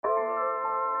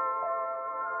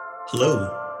Hello.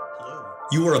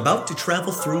 You are about to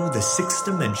travel through the sixth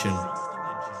dimension.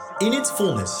 In its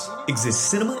fullness exists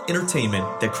cinema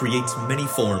entertainment that creates many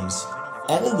forms,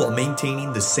 all while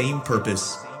maintaining the same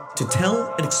purpose to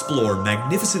tell and explore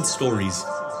magnificent stories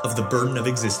of the burden of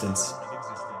existence.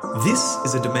 This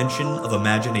is a dimension of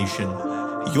imagination.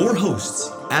 Your hosts,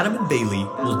 Adam and Bailey,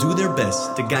 will do their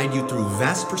best to guide you through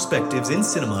vast perspectives in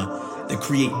cinema that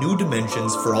create new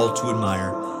dimensions for all to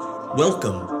admire.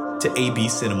 Welcome to AB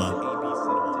Cinema.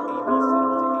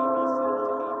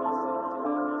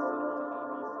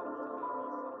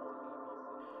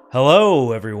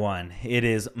 Hello, everyone. It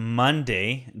is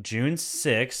Monday, June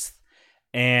 6th,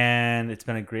 and it's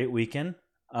been a great weekend.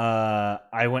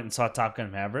 I went and saw Top Gun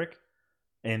Maverick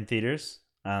in theaters.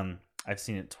 I've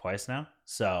seen it twice now,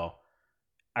 so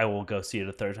I will go see it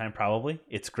a third time probably.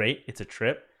 It's great. It's a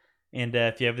trip. And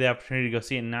if you have the opportunity to go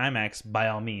see it in IMAX, by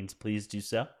all means, please do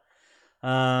so.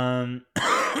 But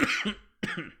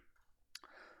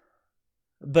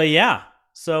yeah.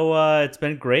 So it's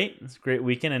been great. It's a great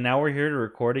weekend, and now we're here to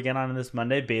record again on this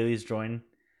Monday. Bailey's joined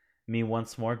me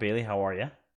once more. Bailey, how are you?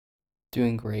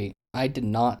 Doing great. I did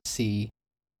see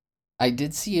a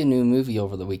new movie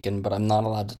over the weekend, but I'm not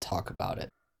allowed to talk about it.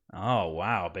 Oh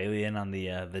wow, Bailey in on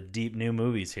the deep new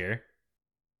movies here.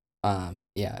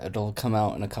 Yeah, it'll come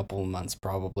out in a couple of months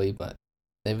probably, but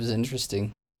it was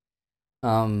interesting.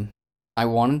 I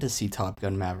wanted to see Top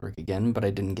Gun Maverick again, but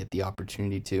I didn't get the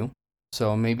opportunity to.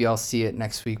 So maybe I'll see it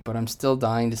next week, but I'm still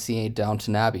dying to see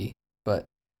Downton Abbey. But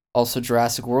also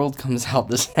Jurassic World comes out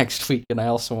this next week, and I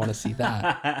also want to see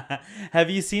that. Have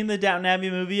you seen the Downton Abbey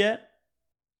movie yet?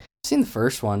 I've seen the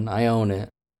first one. I own it.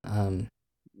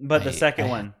 But the second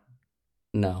one?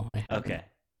 No, I haven't. Okay.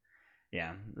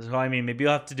 Yeah. So I mean, maybe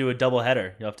you'll have to do a double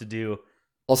header. You'll have to do...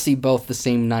 I'll see both the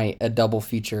same night, a double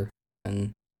feature,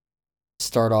 and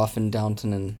start off in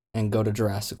Downton and go to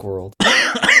Jurassic World.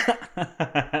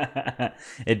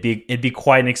 It'd be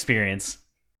quite an experience.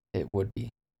 It would be.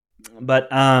 But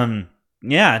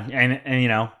yeah, and you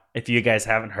know, if you guys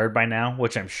haven't heard by now,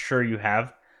 which I'm sure you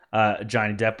have,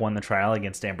 Johnny Depp won the trial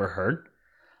against Amber Heard.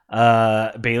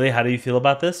 Bailey, how do you feel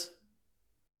about this?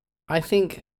 I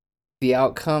think the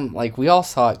outcome, like, we all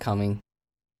saw it coming.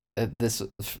 This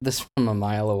from a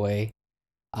mile away.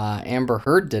 Amber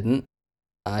Heard didn't.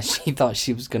 She thought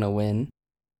she was gonna win.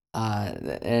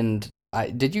 And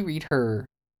did you read her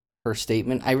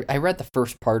statement? I read the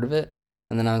first part of it,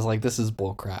 and then I was like, this is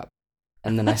bullcrap.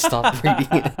 And then I stopped reading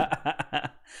it.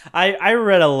 I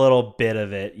read a little bit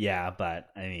of it, yeah, but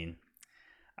I mean,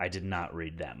 I did not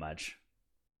read that much.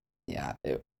 Yeah,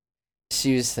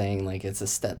 she was saying, like, it's a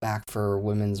step back for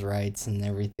women's rights and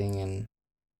everything,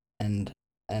 and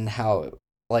how,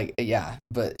 like, yeah,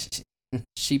 but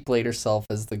she played herself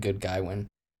as the good guy when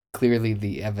clearly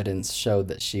the evidence showed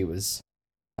that she was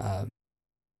the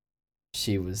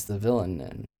villain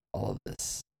in all of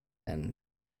this. And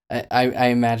I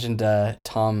imagined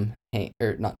Tom Hanks,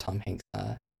 or not Tom Hanks,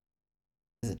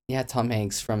 Tom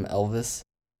Hanks from Elvis.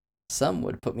 Some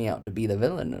would put me out to be the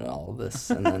villain in all of this.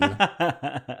 And then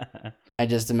I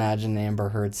just imagine Amber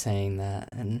Heard saying that.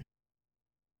 And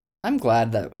I'm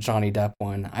glad that Johnny Depp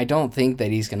won. I don't think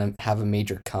that he's going to have a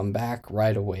major comeback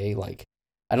right away. Like,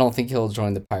 I don't think he'll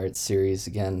join the Pirates series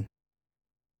again.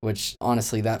 Which,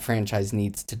 honestly, that franchise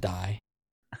needs to die.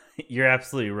 You're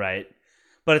absolutely right.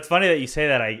 But it's funny that you say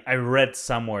that. I read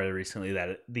somewhere recently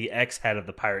that the ex-head of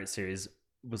the Pirate series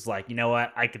was like, you know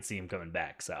what? I could see him coming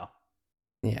back, so.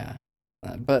 Yeah.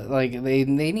 But, like, they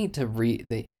need to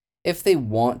if they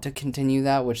want to continue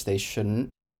that, which they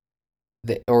shouldn't,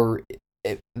 they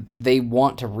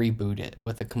want to reboot it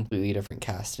with a completely different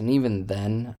cast. And even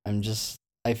then,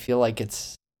 I feel like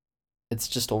it's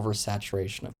just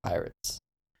oversaturation of pirates.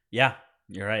 Yeah,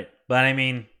 you're right. But I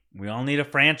mean, we all need a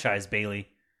franchise, Bailey.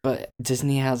 But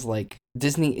Disney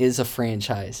is a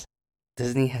franchise.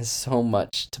 Disney has so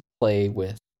much to play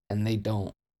with, and they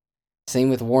don't. Same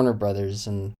with Warner Brothers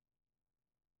and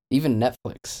even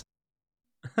Netflix.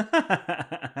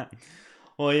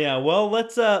 Well, yeah. Well,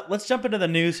 let's jump into the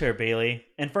news here, Bailey.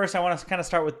 And first, I want to kind of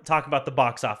start with talk about the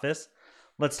box office.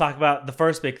 Let's talk about the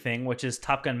first big thing, which is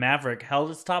Top Gun Maverick held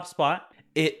its top spot.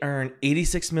 It earned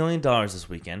 $86 million this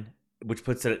weekend, which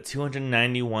puts it at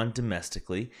 291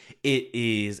 domestically. It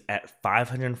is at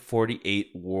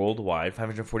 548 worldwide,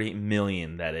 548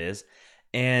 million, that is.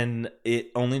 And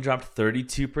it only dropped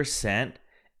 32%.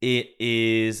 It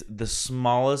is the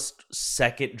smallest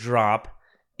second drop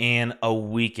in a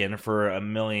weekend for a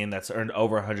million that's earned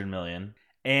over 100 million.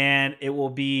 And it will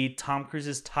be Tom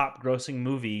Cruise's top grossing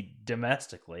movie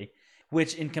domestically,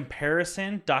 which in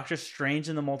comparison, Doctor Strange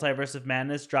in the Multiverse of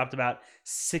Madness dropped about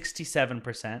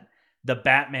 67%. The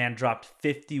Batman dropped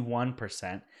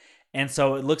 51%. And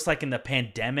so it looks like in the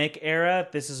pandemic era,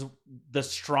 this is the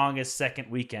strongest second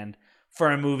weekend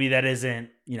for a movie that isn't,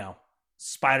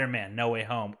 Spider-Man No Way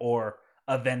Home or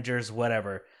Avengers,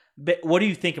 whatever. But what do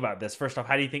you think about this? First off,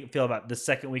 how do you feel about the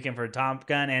second weekend for Top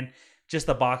Gun and just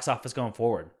the box office going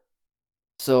forward?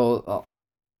 So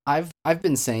I've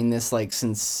been saying this like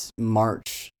since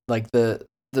March. Like the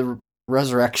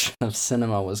resurrection of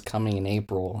cinema was coming in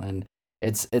April, and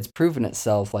it's proven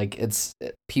itself. Like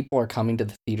people are coming to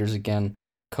the theaters again.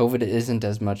 COVID isn't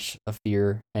as much a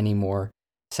fear anymore.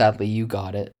 Sadly, you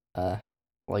got it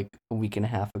like a week and a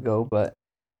half ago, but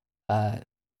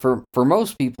for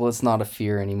most people, it's not a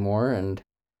fear anymore. And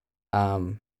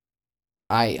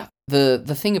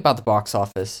the thing about the box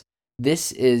office,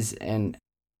 this is an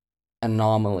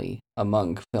anomaly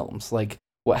among films. Like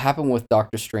what happened with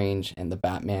Doctor Strange and the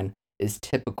Batman is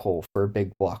typical for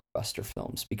big blockbuster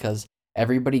films because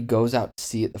everybody goes out to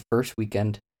see it the first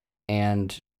weekend,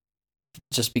 and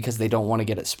just because they don't want to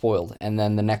get it spoiled, and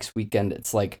then the next weekend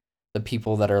it's like the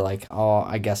people that are like, oh,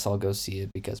 I guess I'll go see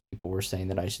it because people were saying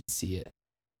that I should see it.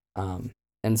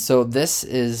 And so this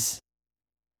is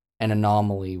an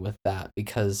anomaly with that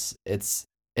because it's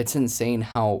insane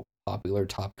how popular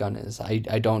Top Gun is. I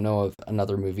don't know of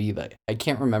another movie that I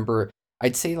can't remember.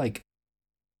 I'd say like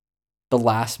the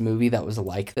last movie that was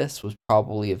like this was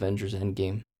probably Avengers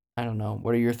Endgame. I don't know.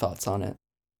 What are your thoughts on it?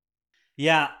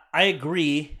 Yeah, I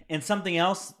agree. And something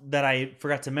else that I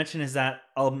forgot to mention is that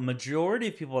a majority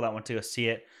of people that went to go see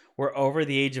it were over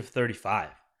the age of 35.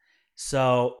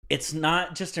 So it's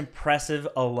not just impressive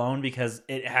alone because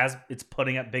it's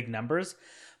putting up big numbers,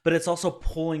 but it's also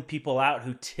pulling people out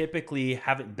who typically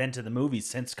haven't been to the movies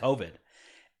since COVID.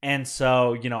 And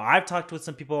so, I've talked with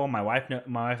some people, my wife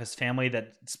has family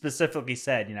that specifically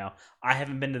said, I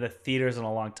haven't been to the theaters in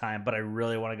a long time, but I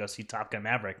really want to go see Top Gun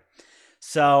Maverick.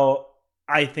 So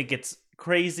I think it's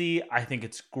crazy. I think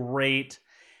it's great.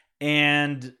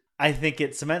 And I think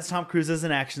it cements Tom Cruise as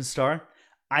an action star.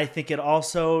 I think it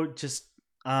also just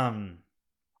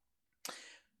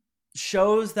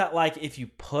shows that, like, if you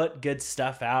put good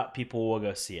stuff out, people will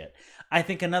go see it. I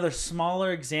think another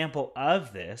smaller example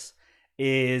of this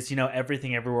is,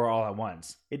 Everything Everywhere All at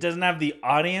Once. It doesn't have the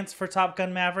audience for Top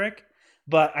Gun Maverick,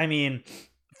 but, I mean,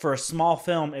 for a small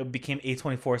film, it became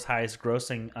A24's highest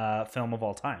grossing film of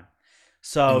all time.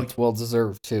 So and it's well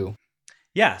deserved too.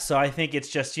 Yeah, so I think it's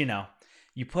just,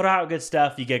 you put out good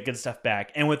stuff, you get good stuff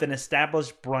back. And with an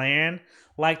established brand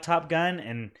like Top Gun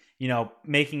and,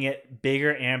 making it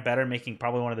bigger and better, making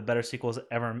probably one of the better sequels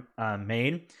ever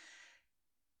made,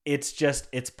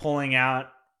 it's pulling out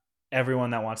everyone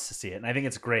that wants to see it. And I think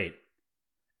it's great.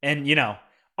 And,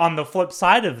 on the flip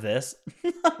side of this,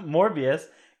 Morbius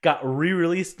got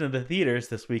re-released into the theaters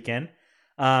this weekend.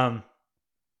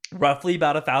 Roughly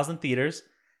about 1,000 theaters,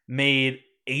 made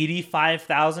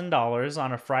 $85,000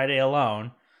 on a Friday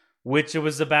alone, which it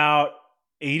was about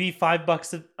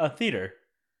 $85 a theater.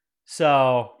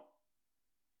 So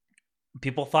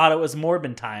people thought it was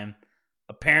morbin time.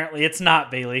 Apparently it's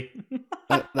not, Bailey.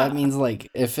 that means like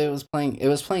if it was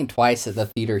playing twice at the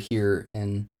theater here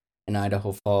in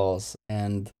Idaho Falls,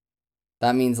 and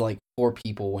that means like 4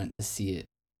 people went to see it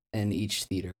in each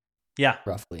theater. Yeah.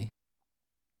 Roughly.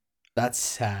 That's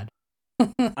sad.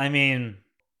 I mean,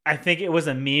 I think it was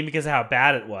a meme because of how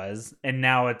bad it was, and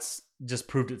now it's just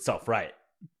proved itself right.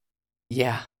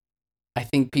 Yeah. I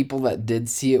think people that did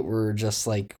see it were just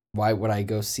like, why would I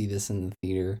go see this in the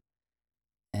theater?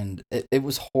 And it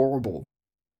was horrible.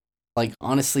 Like,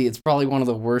 honestly, it's probably one of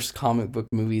the worst comic book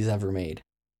movies ever made.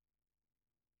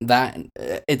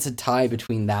 It's a tie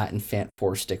between that and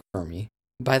Fantastic for me.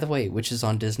 By the way, which is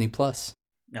on Disney Plus.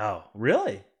 Oh,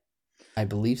 really? I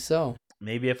believe so.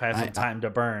 Maybe if I have some time to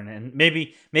burn, and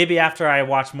maybe after I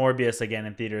watch Morbius again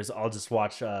in theaters, I'll just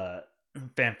watch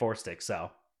Fantastic.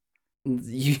 So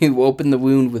you open the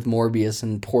wound with Morbius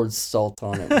and poured salt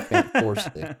on it with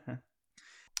Fantastic.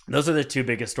 Those are the 2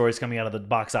 biggest stories coming out of the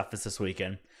box office this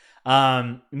weekend.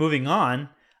 Moving on.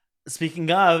 Speaking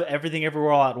of Everything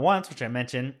Everywhere All at Once, which I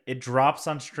mentioned, it drops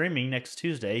on streaming next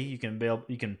Tuesday. You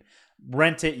can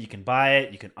rent it, you can buy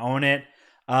it, you can own it.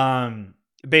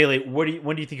 Bailey,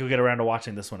 when do you think you'll get around to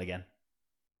watching this one again?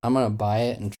 I'm gonna buy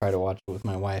it and try to watch it with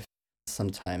my wife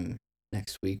sometime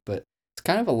next week, but it's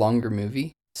kind of a longer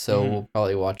movie, so we'll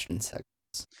probably watch it in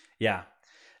segments. Yeah.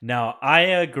 No, I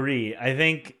agree. I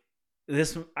think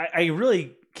I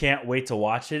really can't wait to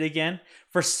watch it again.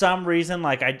 For some reason,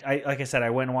 like I said,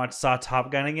 I went and saw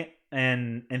Top Gun again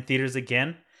in theaters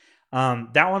again.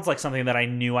 That one's like something that I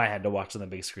knew I had to watch on the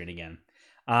big screen again.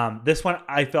 This one,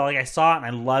 I felt like I saw it and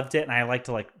I loved it, and I like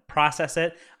to like process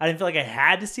it. I didn't feel like I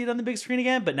had to see it on the big screen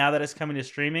again, but now that it's coming to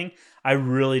streaming, I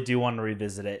really do want to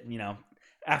revisit it.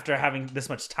 After having this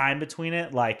much time between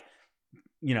it, like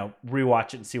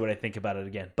rewatch it and see what I think about it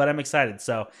again. But I'm excited.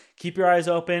 So keep your eyes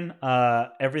open.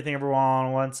 Everything Everyone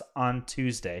All Once on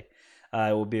Tuesday.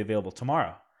 It will be available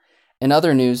tomorrow. In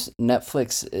other news,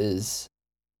 Netflix is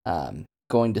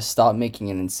going to stop making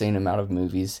an insane amount of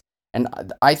movies. And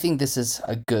I think this is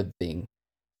a good thing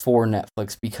for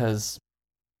Netflix because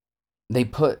they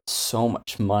put so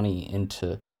much money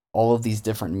into all of these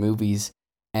different movies,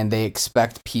 and they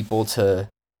expect people to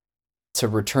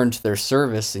return to their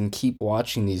service and keep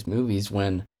watching these movies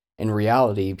when in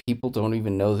reality people don't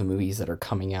even know the movies that are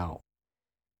coming out.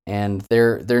 And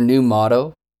their new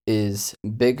motto is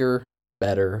bigger,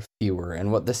 better, fewer.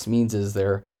 And what this means is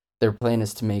their plan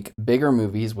is to make bigger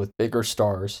movies with bigger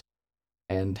stars,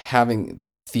 and having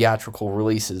theatrical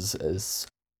releases is,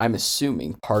 I'm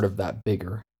assuming, part of that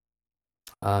bigger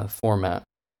format.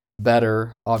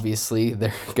 Better, obviously,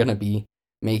 they're gonna be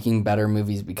making better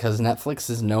movies because Netflix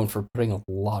is known for putting a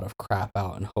lot of crap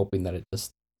out and hoping that it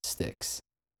just sticks.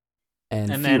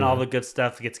 And then all the good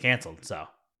stuff gets canceled. So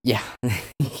yeah,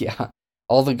 yeah,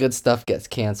 all the good stuff gets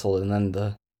canceled, and then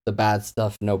the bad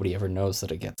stuff nobody ever knows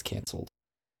that it gets canceled.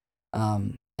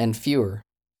 And fewer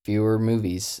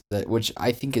movies, which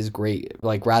I think is great.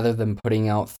 Like, rather than putting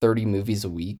out 30 movies a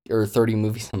week or 30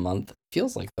 movies a month,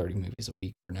 feels like 30 movies a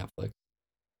week for Netflix.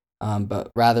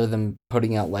 But rather than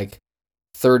putting out like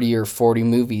 30 or 40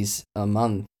 movies a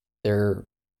month, they're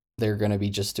going to be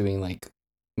just doing like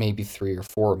maybe 3 or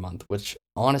 4 a month, which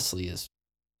honestly is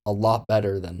a lot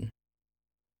better than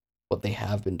what they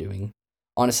have been doing.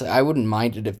 Honestly, I wouldn't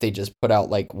mind it if they just put out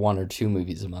like 1 or 2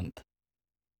 movies a month.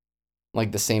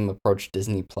 Like the same approach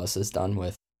Disney Plus has done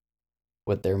with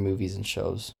their movies and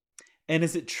shows. And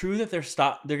is it true that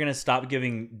they're going to stop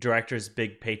giving directors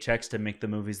big paychecks to make the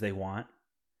movies they want?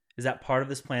 Is that part of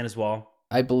this plan as well?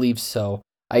 I believe so.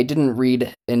 I didn't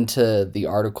read into the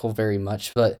article very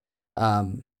much, but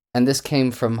and this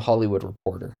came from Hollywood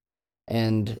Reporter.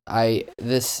 And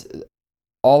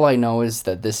all I know is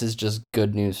that this is just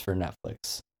good news for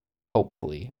Netflix.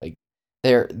 Hopefully. Like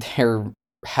they're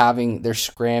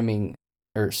scrambling,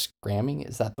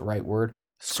 is that the right word?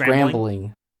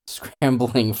 Scrambling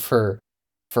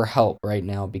for help right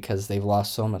now because they've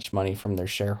lost so much money from their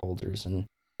shareholders, and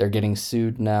they're getting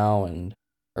sued now,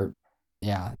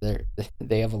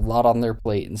 they have a lot on their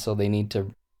plate, and so they need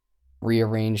to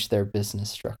rearrange their business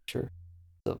structure.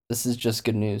 So this is just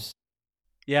good news.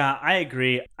 Yeah, I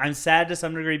agree. I'm sad to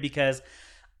some degree because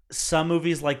some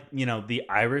movies like, The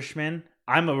Irishman,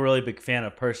 I'm a really big fan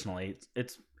of personally.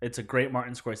 It's a great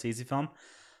Martin Scorsese film.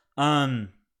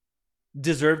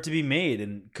 Deserved to be made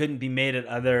and couldn't be made at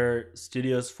other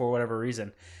studios for whatever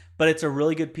reason. But it's a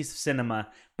really good piece of cinema.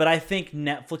 But I think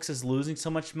Netflix is losing so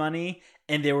much money,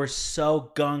 and they were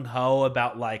so gung-ho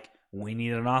about like, we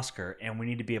need an Oscar and we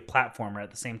need to be a platformer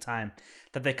at the same time,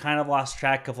 that they kind of lost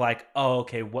track of like, oh,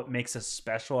 okay, what makes us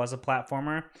special as a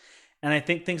platformer? And I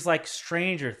think things like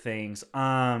Stranger Things,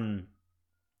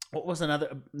 what was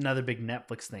another big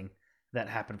Netflix thing that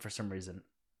happened for some reason?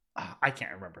 I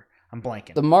can't remember. I'm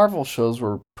blanking. The Marvel shows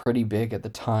were pretty big at the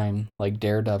time, like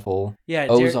Daredevil, Yeah,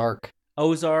 Ozark.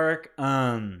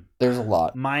 There's a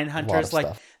lot. Mindhunters. Like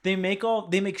stuff. they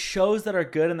make shows that are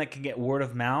good and that can get word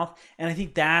of mouth. And I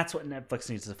think that's what Netflix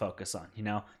needs to focus on.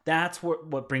 That's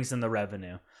what brings in the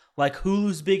revenue. Like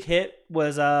Hulu's big hit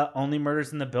was Only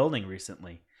Murders in the Building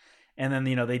recently. And then,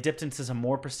 they dipped into some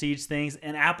more prestige things.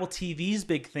 And Apple TV's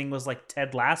big thing was like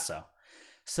Ted Lasso.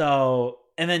 So,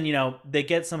 and then, they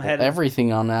get some head.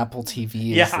 Everything on Apple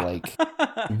TV is like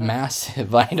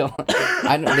massive. I don't,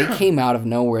 they came out of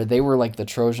nowhere. They were like the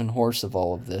Trojan horse of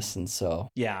all of this. And so,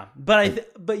 yeah, but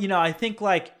I think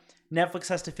like Netflix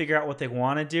has to figure out what they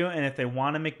want to do. And if they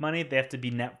want to make money, they have to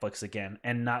be Netflix again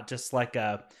and not just like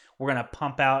we're going to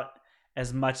pump out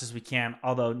as much as we can.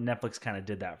 Although Netflix kind of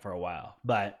did that for a while,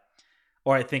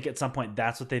 or I think at some point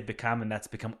that's what they've become, and that's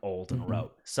become old and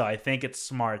rote. So I think it's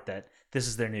smart that this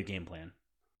is their new game plan.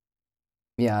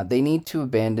 Yeah, they need to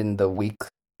abandon the week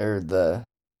or the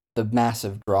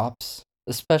massive drops,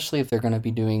 especially if they're going to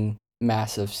be doing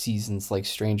massive seasons like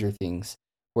Stranger Things,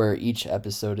 where each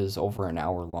episode is over an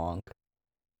hour long.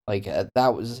 Like it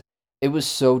was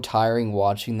so tiring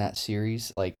watching that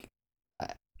series. Like,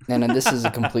 and this is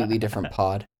a completely different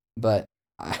pod, but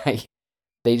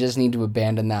they just need to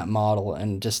abandon that model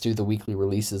and just do the weekly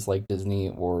releases like Disney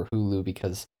or Hulu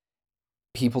because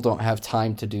people don't have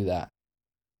time to do that.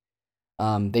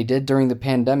 They did during the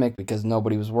pandemic because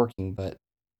nobody was working, but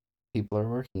people are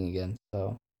working again,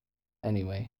 so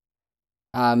Anyway,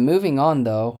 moving on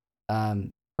though,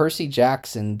 Percy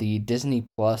Jackson, the Disney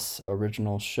Plus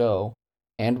original show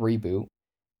and reboot,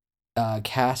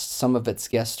 cast some of its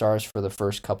guest stars for the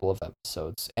first couple of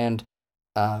episodes, and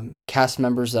cast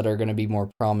members that are going to be more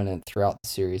prominent throughout the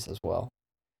series as well.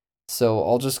 So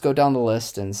I'll just go down the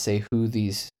list and say who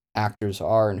these actors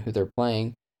are and who they're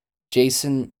playing.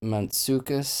 Jason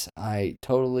Mantzoukas, I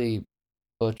totally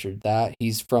butchered that.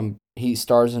 He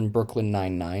stars in Brooklyn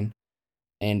Nine-Nine,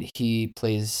 and he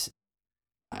plays,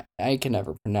 I can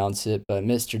never pronounce it, but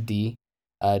Mr. D,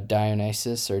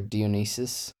 Dionysus,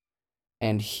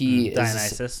 and he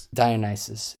is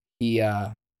Dionysus.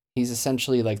 He's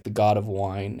essentially like the god of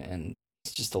wine, and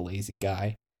he's just a lazy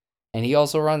guy, and he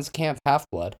also runs Camp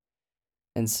Half-Blood,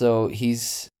 and so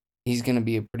he's gonna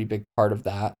be a pretty big part of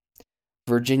that.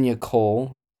 Virginia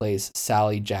Cole plays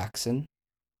Sally Jackson.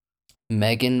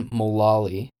 Megan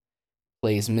Mullally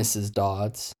plays Mrs.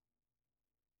 Dodds.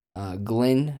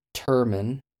 Glenn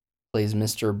Turman plays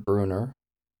Mr. Brunner.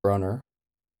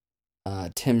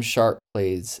 Tim Sharp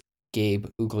plays Gabe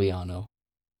Ugliano.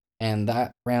 And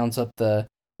that rounds up the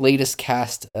latest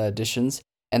cast additions.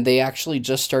 And they actually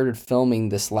just started filming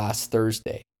this last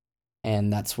Thursday.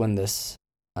 And that's when this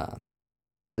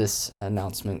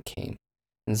announcement came.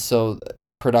 And so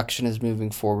production is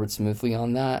moving forward smoothly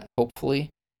on that, hopefully.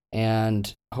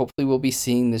 And hopefully we'll be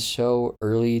seeing this show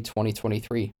early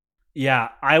 2023. Yeah,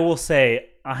 I will say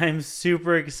I'm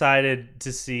super excited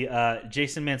to see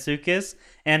Jason Mantzoukas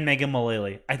and Megan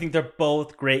Mullally. I think they're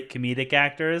both great comedic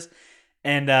actors.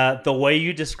 And the way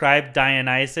you described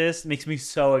Dionysus makes me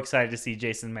so excited to see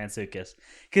Jason Mantzoukas,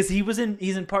 because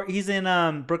he's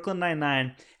in Brooklyn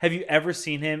Nine-Nine. Have you ever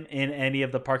seen him in any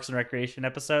of the Parks and Recreation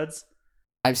episodes?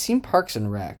 I've seen Parks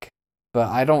and Rec, but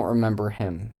I don't remember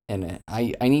him in it.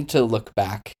 I need to look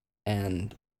back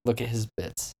and look at his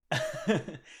bits.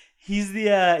 He's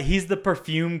the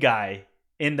perfume guy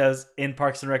in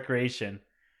Parks and Recreation.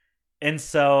 And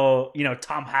so,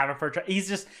 Tom Haverford, he's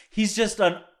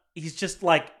just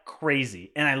like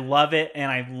crazy, and I love it,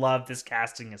 and I love this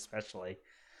casting especially.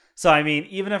 So I mean,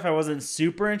 even if I wasn't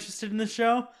super interested in the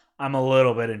show, I'm a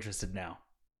little bit interested now.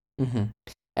 Mm-hmm.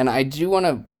 And I do want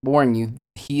to warn you,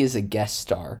 he is a guest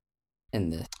star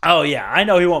in this. Oh yeah, I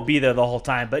know he won't be there the whole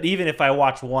time, but even if I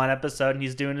watch one episode and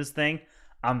he's doing his thing,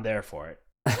 I'm there for it.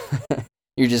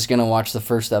 You're just gonna watch the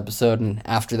first episode, and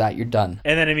after that, you're done.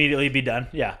 And then immediately be done.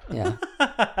 Yeah. Yeah.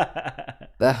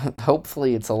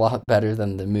 Hopefully, it's a lot better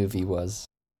than the movie was.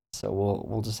 So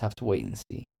we'll just have to wait and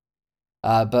see.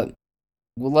 But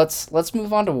let's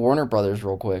move on to Warner Brothers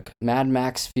real quick. Mad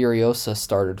Max Furiosa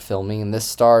started filming, and this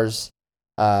stars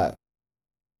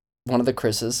one of the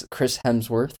Chris's, Chris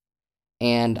Hemsworth,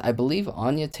 and I believe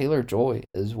Anya Taylor-Joy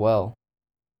as well.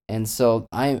 And so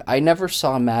I never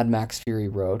saw Mad Max Fury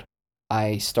Road.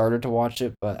 I started to watch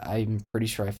it, but I'm pretty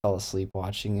sure I fell asleep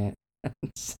watching it.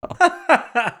 So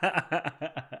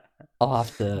I'll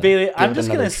have to. Bailey, I'm just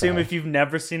gonna assume if you've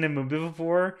never seen a movie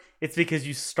before, it's because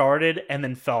you started and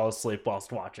then fell asleep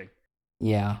whilst watching.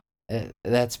 Yeah,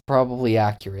 that's probably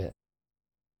accurate.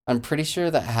 I'm pretty sure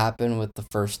that happened with the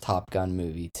first Top Gun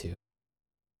movie too.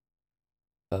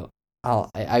 So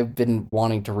I've been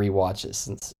wanting to rewatch it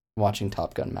since watching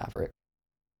Top Gun Maverick.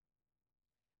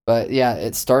 But yeah,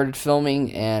 it started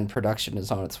filming and production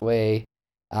is on its way.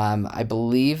 I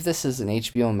believe this is an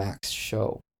HBO Max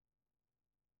show,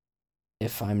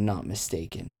 if I'm not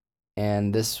mistaken.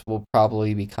 And this will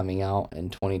probably be coming out in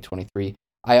 2023.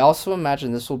 I also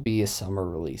imagine this will be a summer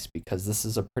release, because this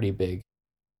is a pretty big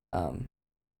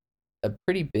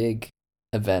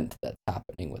event that's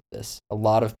happening with this. A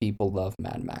lot of people love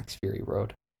Mad Max Fury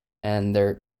Road,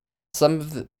 and some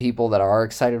of the people that are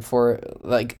excited for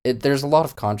it, there's a lot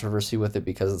of controversy with it,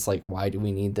 because it's like, why do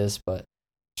we need this? But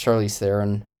Charlize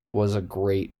Theron was a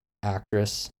great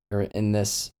actress in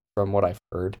this, from what I've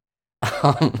heard.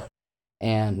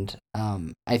 And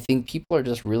I think people are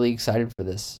just really excited for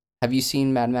this. Have you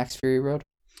seen Mad Max Fury Road?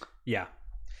 Yeah.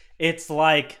 It's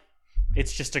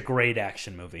just a great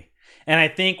action movie. And I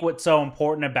think what's so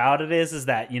important about it is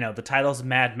that, the title's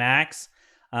Mad Max,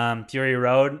 Fury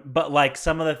Road, but like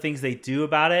some of the things they do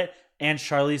about it, and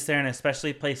Charlize Theron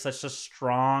especially plays such a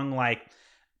strong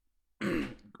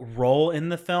role in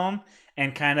the film,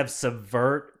 and kind of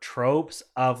subvert tropes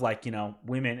of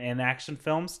women in action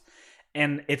films,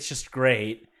 and it's just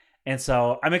great. And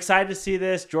so I'm excited to see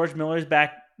this. George Miller's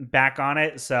back on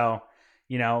it, so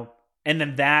and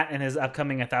then that and his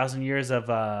upcoming 1,000 Years of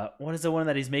what is the one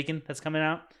that he's making that's coming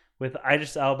out with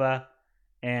Idris Elba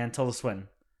and Tilda Swinton?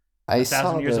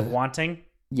 1,000 Years of Wanting.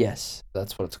 Yes,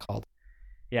 that's what it's called.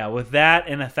 Yeah, with that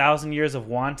and 1,000 Years of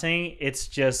Wanting, it's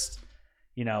just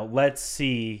let's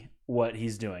see what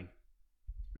he's doing.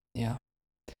 Yeah.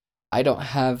 I don't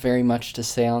have very much to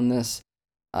say on this.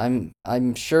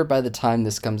 I'm sure by the time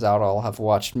this comes out, I'll have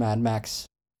watched Mad Max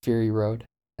Fury Road,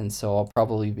 and so I'll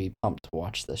probably be pumped to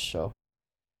watch this show.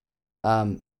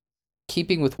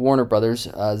 Keeping with Warner Brothers,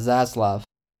 Zaslav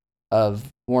of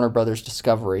Warner Brothers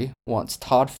Discovery wants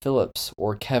Todd Phillips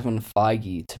or Kevin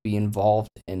Feige to be involved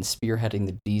in spearheading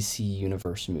the DC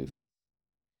Universe movie.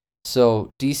 So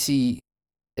DC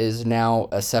is now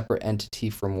a separate entity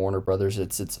from Warner Brothers.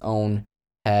 It's its own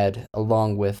head,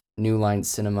 along with New Line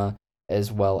Cinema,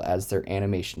 as well as their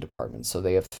animation department. So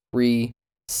they have 3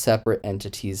 separate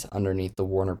entities underneath the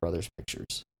Warner Brothers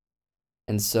Pictures.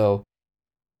 And so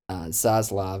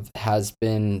Zaslav has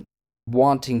been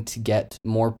wanting to get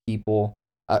more people,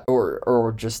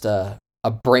 or just a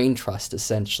brain trust,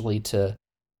 essentially, to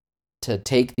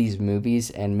take these movies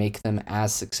and make them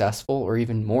as successful or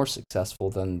even more successful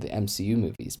than the MCU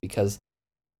movies, because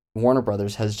Warner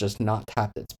Brothers has just not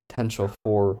tapped its potential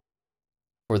for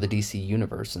the DC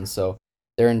universe, and so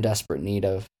they're in desperate need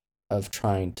of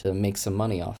trying to make some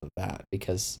money off of that,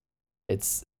 because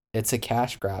it's a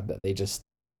cash grab that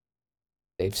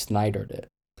they've snidered it.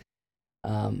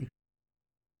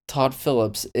 Todd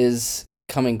Phillips is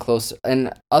coming closer,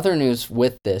 and other news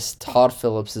with this, Todd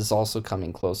Phillips is also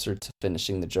coming closer to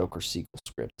finishing the Joker sequel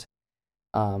script.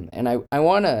 And I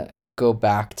want to go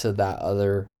back to that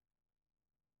other,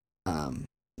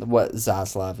 what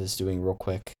Zaslav is doing real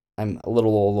quick. I'm a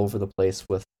little all over the place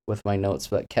with my notes,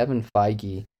 but Kevin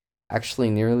Feige actually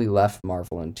nearly left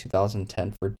Marvel in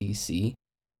 2010 for DC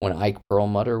when Ike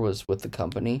Perlmutter was with the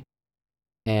company.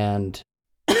 And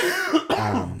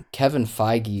Kevin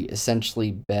Feige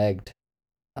essentially begged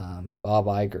Bob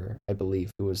Iger, I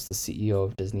believe, who was the CEO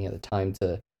of Disney at the time,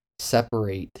 to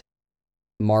separate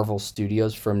Marvel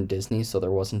Studios from Disney so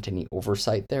there wasn't any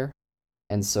oversight there.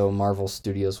 And so Marvel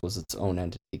Studios was its own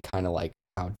entity, kind of like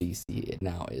how DC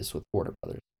now is with Warner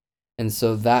Brothers. And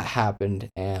so that happened,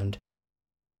 and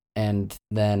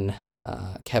then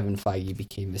Kevin Feige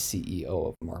became the CEO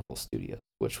of Marvel Studios,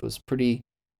 which was pretty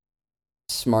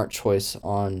smart choice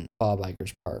on Bob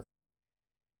Iger's part.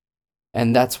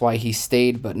 And that's why he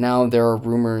stayed, but now there are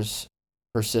rumors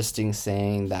persisting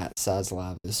saying that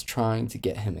Zaslav is trying to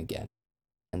get him again.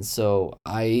 And so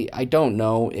I don't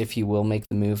know if he will make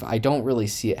the move. I don't really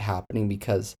see it happening,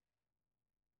 because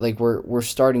like we're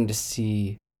starting to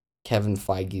see Kevin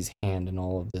Feige's hand in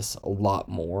all of this a lot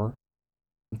more.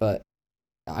 But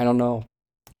I don't know.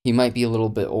 He might be a little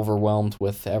bit overwhelmed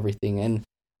with everything. And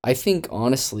I think,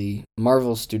 honestly,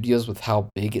 Marvel Studios, with how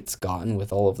big it's gotten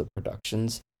with all of the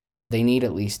productions, they need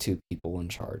at least 2 people in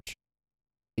charge.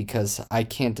 Because I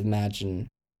can't imagine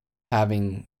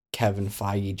having Kevin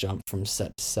Feige jump from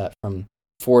set to set from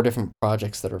 4 different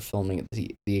projects that are filming at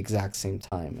the exact same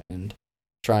time and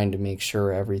trying to make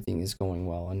sure everything is going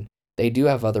well. And they do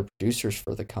have other producers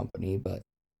for the company, but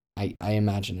I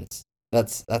imagine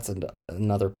that's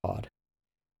another pod.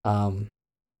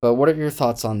 But what are your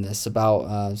thoughts on this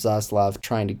about Zaslav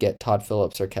trying to get Todd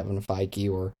Phillips or Kevin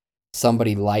Feige or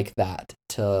somebody like that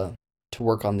to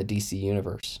work on the DC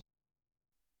universe?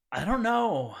 I don't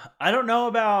know.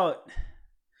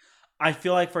 I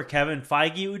feel like for Kevin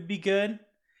Feige it would be good,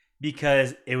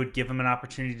 because it would give him an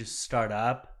opportunity to start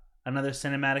up another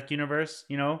cinematic universe,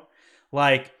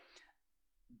 Like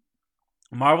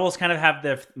Marvel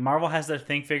has their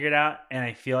thing figured out, and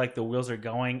I feel like the wheels are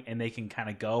going, and they can kind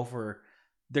of go for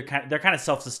they're kind of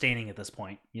self-sustaining at this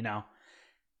point,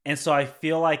 And so I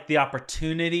feel like the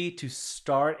opportunity to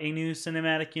start a new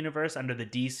cinematic universe under the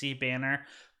DC banner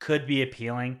could be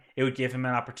appealing. It would give him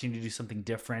an opportunity to do something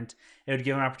different. It would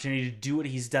give him an opportunity to do what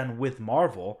he's done with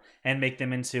Marvel and make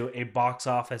them into a box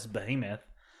office behemoth.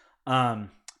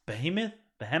 Behemoth?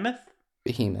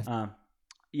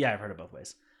 Yeah, I've heard it both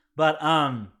ways. But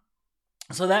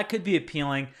so that could be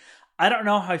appealing. I don't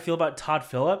know how I feel about Todd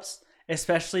Phillips,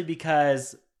 especially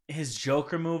because his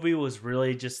Joker movie was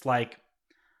really just like,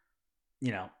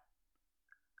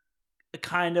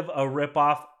 kind of a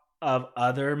ripoff of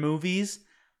other movies,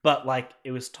 but like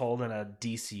it was told in a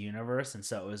DC universe, and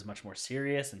so it was much more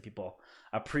serious and people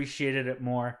appreciated it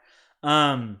more.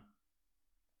 And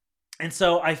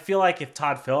so I feel like if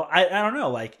Todd Phillips, I don't know,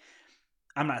 like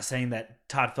I'm not saying that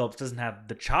Todd Phillips doesn't have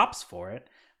the chops for it,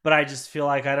 but I just feel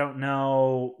like I don't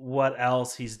know what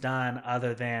else he's done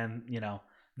other than,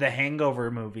 the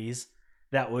Hangover movies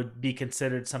that would be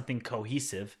considered something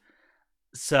cohesive.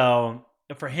 So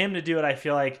for him to do it, I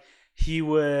feel like he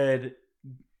would,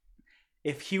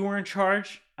 if he were in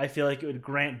charge, I feel like it would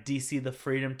grant DC the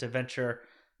freedom to venture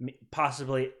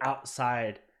possibly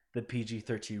outside the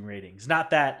PG-13 ratings.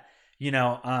 Not that,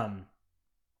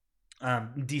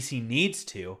 DC needs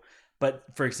to. But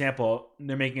for example,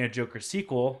 they're making a Joker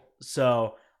sequel,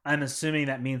 so I'm assuming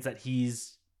that means that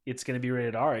it's going to be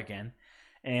rated R again.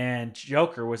 And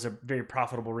Joker was a very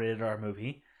profitable rated R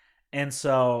movie, and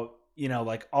so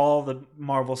like all the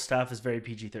Marvel stuff is very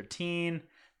PG-13.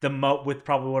 With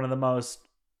probably one of the most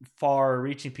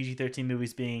far-reaching PG-13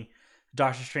 movies being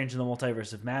Doctor Strange in the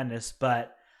Multiverse of Madness,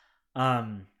 but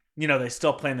they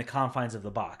still play in the confines of the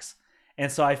box.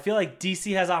 And so I feel like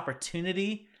DC has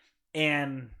opportunity,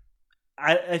 and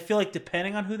I feel like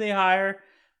depending on who they hire,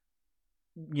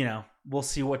 we'll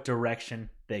see what direction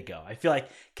they go. I feel like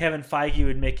Kevin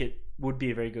Feige would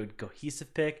be a very good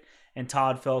cohesive pick, and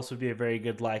Todd Phillips would be a very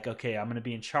good, like, okay, I'm going to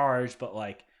be in charge, but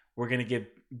like we're going to give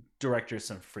directors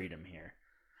some freedom here.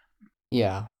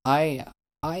 Yeah,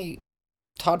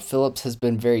 Todd Phillips has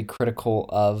been very critical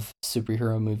of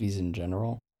superhero movies in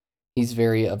general. He's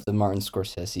very of the Martin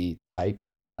Scorsese type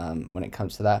when it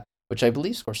comes to that, which I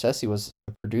believe Scorsese was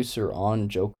a producer on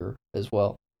Joker as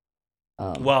well.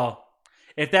 Well,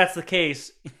 if that's the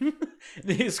case,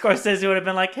 Scorsese would have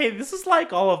been like, hey, this is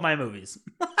like all of my movies.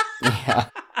 Yeah.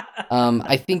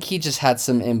 I think he just had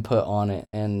some input on it,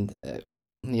 and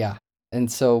yeah.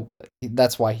 And so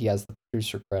that's why he has the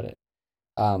producer credit.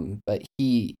 But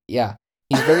he's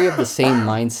very of the same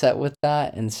mindset with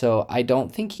that, and so I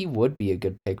don't think he would be a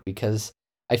good pick because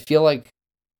I feel like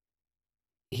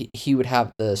he would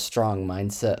have the strong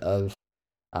mindset of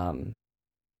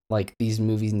like these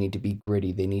movies need to be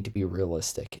gritty, they need to be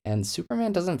realistic, and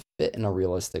Superman doesn't fit in a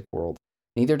realistic world.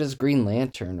 Neither does Green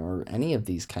Lantern or any of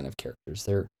these kind of characters.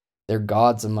 They're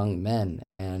gods among men,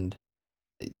 and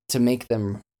to make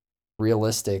them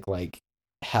realistic, like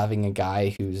having a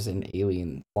guy who's an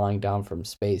alien flying down from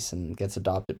space and gets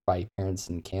adopted by parents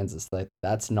in Kansas,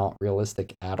 that's not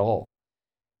realistic at all.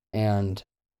 And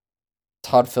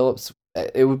Todd Phillips,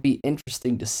 it would be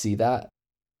interesting to see that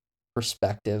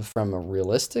perspective from a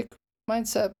realistic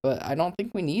mindset, but I don't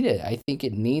think we need it. I think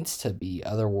it needs to be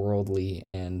otherworldly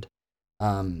and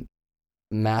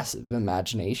massive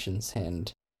imaginations.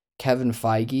 And Kevin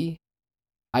Feige,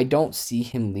 I don't see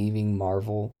him leaving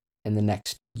Marvel in the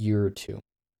next year or two.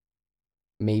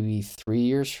 Maybe 3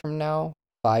 years from now,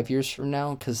 5 years from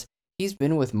now, because he's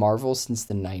been with Marvel since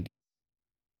the 90s.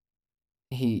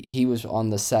 He was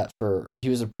on the set he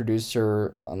was a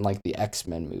producer on like the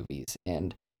X-Men movies,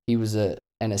 and he was an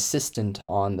assistant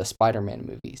on the Spider-Man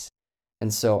movies.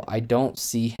 And so I don't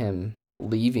see him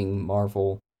leaving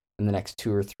Marvel in the next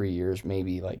 2 or 3 years,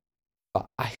 maybe like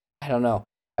I don't know.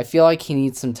 I feel like he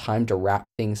needs some time to wrap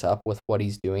things up with what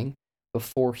he's doing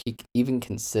before he even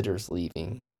considers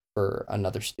leaving for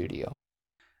another studio.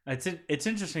 It's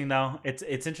interesting though.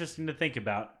 It's interesting to think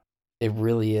about. It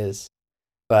really is.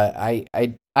 But I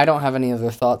don't have any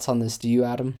other thoughts on this. Do you,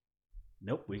 Adam?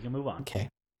 Nope, we can move on. Okay.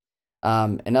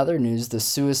 In other news, the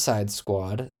Suicide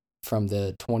Squad from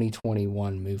the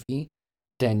 2021 movie,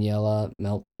 Daniela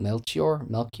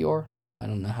Melchior, I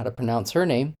don't know how to pronounce her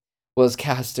name, was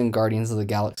cast in Guardians of the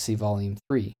Galaxy Volume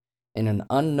 3 in an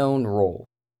unknown role.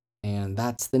 And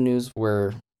that's the news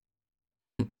where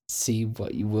see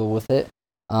what you will with it.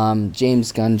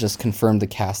 James Gunn just confirmed the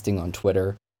casting on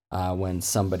Twitter when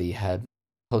somebody had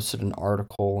posted an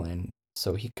article, and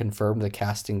so he confirmed the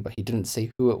casting, but he didn't say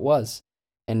who it was,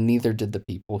 and neither did the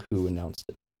people who announced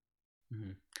it.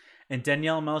 Mm-hmm. And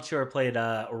Danielle Melchior played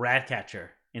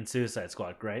Ratcatcher in Suicide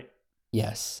Squad, right?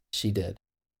 Yes, she did.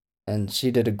 And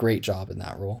she did a great job in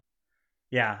that role.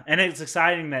 Yeah, and it's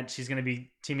exciting that she's going to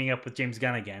be teaming up with James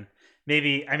Gunn again.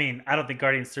 Maybe, I don't think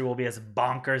Guardians 3 will be as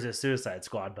bonkers as Suicide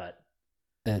Squad, but...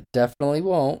 It definitely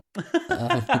won't.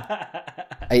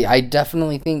 I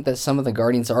definitely think that some of the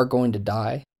Guardians are going to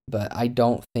die, but I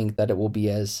don't think that it will be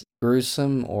as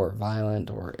gruesome or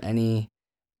violent or any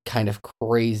kind of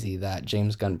crazy that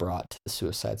James Gunn brought to the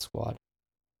Suicide Squad.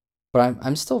 But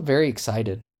I'm still very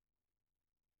excited.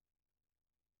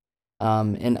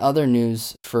 In other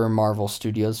news for Marvel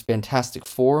Studios, Fantastic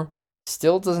Four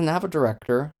still doesn't have a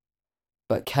director,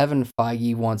 but Kevin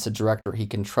Feige wants a director he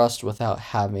can trust without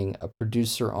having a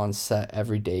producer on set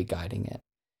every day guiding it.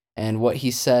 And what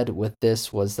he said with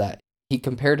this was that he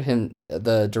compared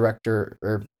the director,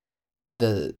 or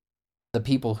the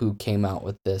people who came out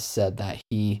with this said that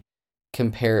he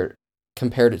compared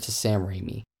it to Sam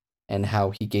Raimi and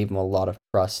how he gave him a lot of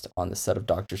trust on the set of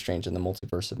Doctor Strange and the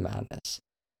Multiverse of Madness.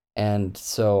 And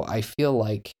so I feel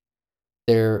like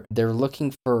they're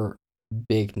looking for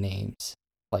big names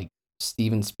like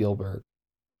Steven Spielberg,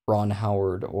 Ron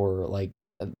Howard, or like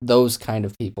those kind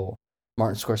of people,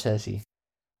 Martin Scorsese.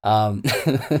 But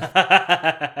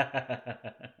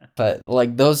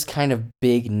like those kind of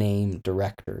big name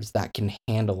directors that can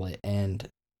handle it and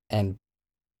and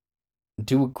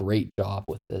do a great job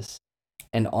with this.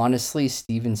 And honestly,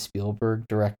 Steven Spielberg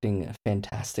directing a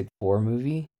Fantastic Four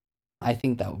movie, I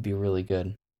think that would be really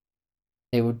good.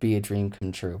 It would be a dream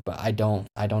come true, but I don't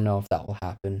know if that will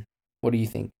happen. What do you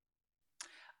think?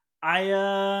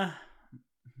 I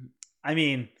I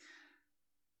mean,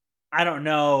 I don't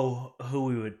know who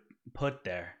we would put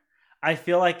there. I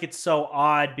feel like it's so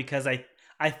odd because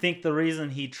I think the reason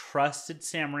he trusted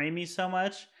Sam Raimi so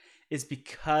much is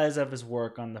because of his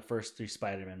work on the first three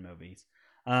Spider-Man movies,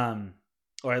 um,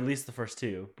 or at least the first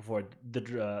two before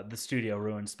the studio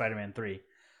ruined Spider-Man 3.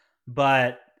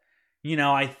 But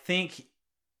I think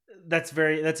that's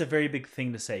a very big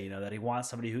thing to say. That he wants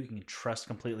somebody who he can trust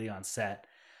completely on set.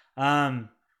 Um,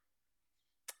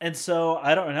 and so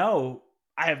I don't know.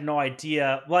 I have no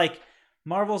idea. Like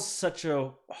Marvel's such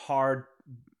a hard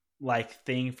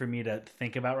thing for me to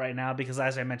think about right now because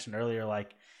as I mentioned earlier,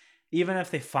 like even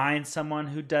if they find someone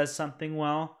who does something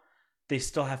well, they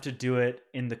still have to do it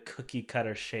in the cookie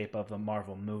cutter shape of a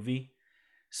Marvel movie.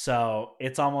 So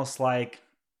it's almost like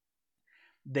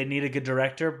they need a good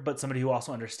director, but somebody who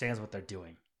also understands what they're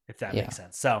doing, if that Yeah, makes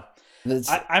sense. So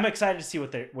it's I'm excited to see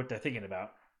what they're thinking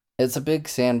about. it's a big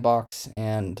sandbox,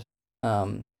 and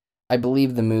um, I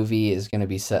believe the movie is going to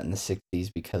be set in the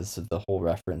 '60s because of the whole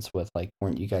reference with like,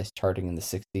 weren't you guys charting in the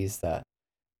 '60s that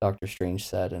Doctor Strange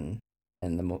said, and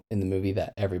in the movie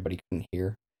that everybody couldn't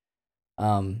hear.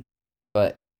 Um,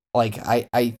 but like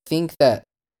I think that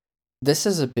this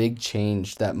is a big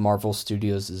change that Marvel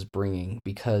Studios is bringing,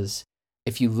 because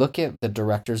if you look at the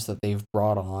directors that they've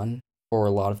brought on for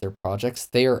a lot of their projects,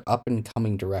 they are up and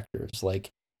coming directors. Like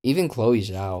even Chloe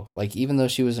Zhao, like even though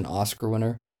she was an Oscar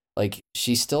winner, like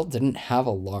she still didn't have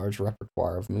a large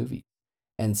repertoire of movies.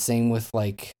 And same with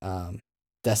like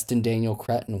Destin Daniel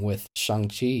Cretton with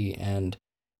Shang-Chi, and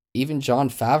even John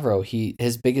Favreau,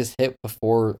 his biggest hit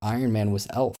before Iron Man was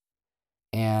Elf.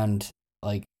 And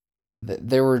like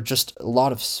there were just a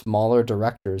lot of smaller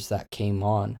directors that came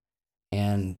on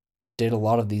and did a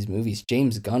lot of these movies.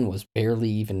 James Gunn was barely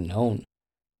even known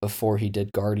before he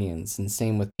did Guardians, and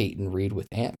same with Peyton Reed with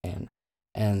Ant-Man.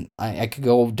 And I could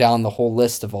go down the whole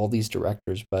list of all these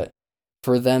directors, but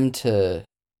for them to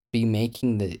be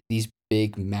making these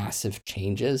big, massive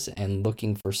changes and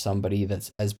looking for somebody that's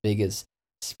as big as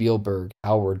Spielberg,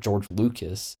 Howard, George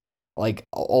Lucas, like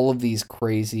all of these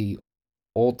crazy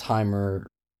old timer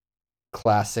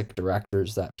classic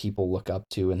directors that people look up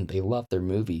to and they love their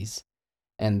movies,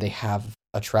 and they have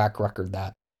a track record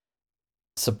that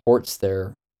supports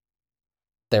their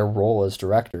role as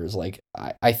directors. Like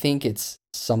I think it's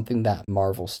something that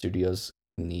Marvel Studios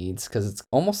needs, because it's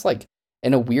almost like,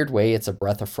 in a weird way, it's a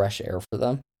breath of fresh air for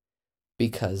them,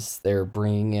 because they're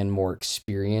bringing in more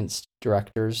experienced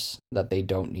directors that they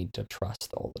don't need to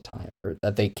trust all the time, or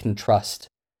that they can trust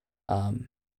um,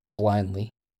 blindly.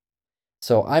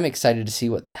 So I'm excited to see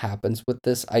what happens with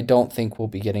this. I don't think we'll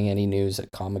be getting any news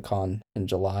at Comic-Con in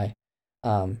July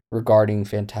regarding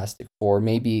Fantastic Four.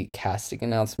 Maybe casting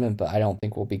announcement, but I don't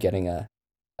think we'll be getting a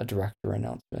director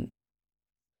announcement.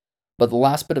 But the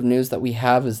last bit of news that we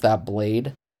have is that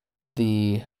Blade,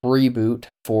 the reboot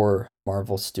for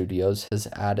Marvel Studios, has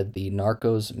added the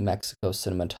Narcos Mexico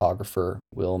cinematographer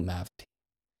Will Maverick.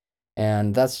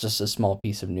 And that's just a small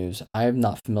piece of news. I am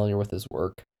not familiar with his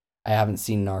work. I haven't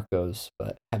seen Narcos,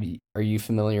 but are you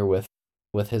familiar with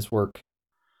his work?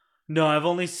 No, I've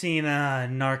only seen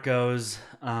Narcos,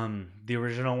 the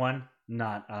original one,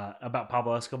 not about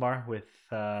Pablo Escobar with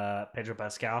Pedro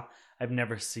Pascal. I've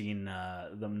never seen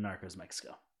the Narcos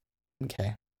Mexico.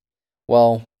 Okay.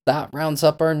 Well, that rounds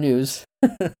up our news.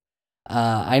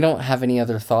 I don't have any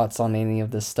other thoughts on any of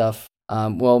this stuff.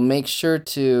 Well, make sure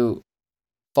to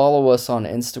follow us on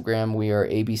Instagram. We are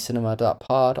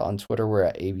abcinema.pod. On Twitter, we're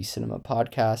at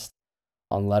abcinemapodcast.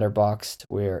 On Letterboxd,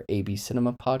 we're AB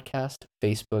Cinema Podcast.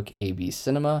 Facebook, AB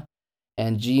Cinema.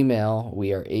 And Gmail,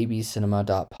 we are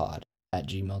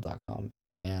abcinema.pod@gmail.com.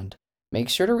 And make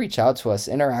sure to reach out to us,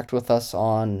 interact with us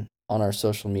on our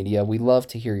social media. We love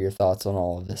to hear your thoughts on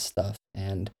all of this stuff,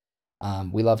 and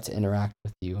we love to interact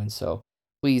with you. And so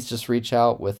please just reach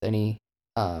out with any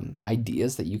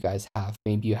ideas that you guys have.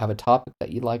 Maybe you have a topic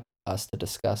that you'd like us to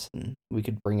discuss, and we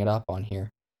could bring it up on here.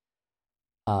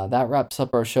 That wraps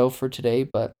up our show for today,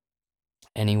 but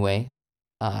anyway,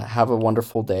 have a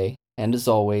wonderful day, and as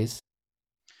always,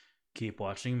 Keep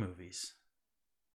watching movies.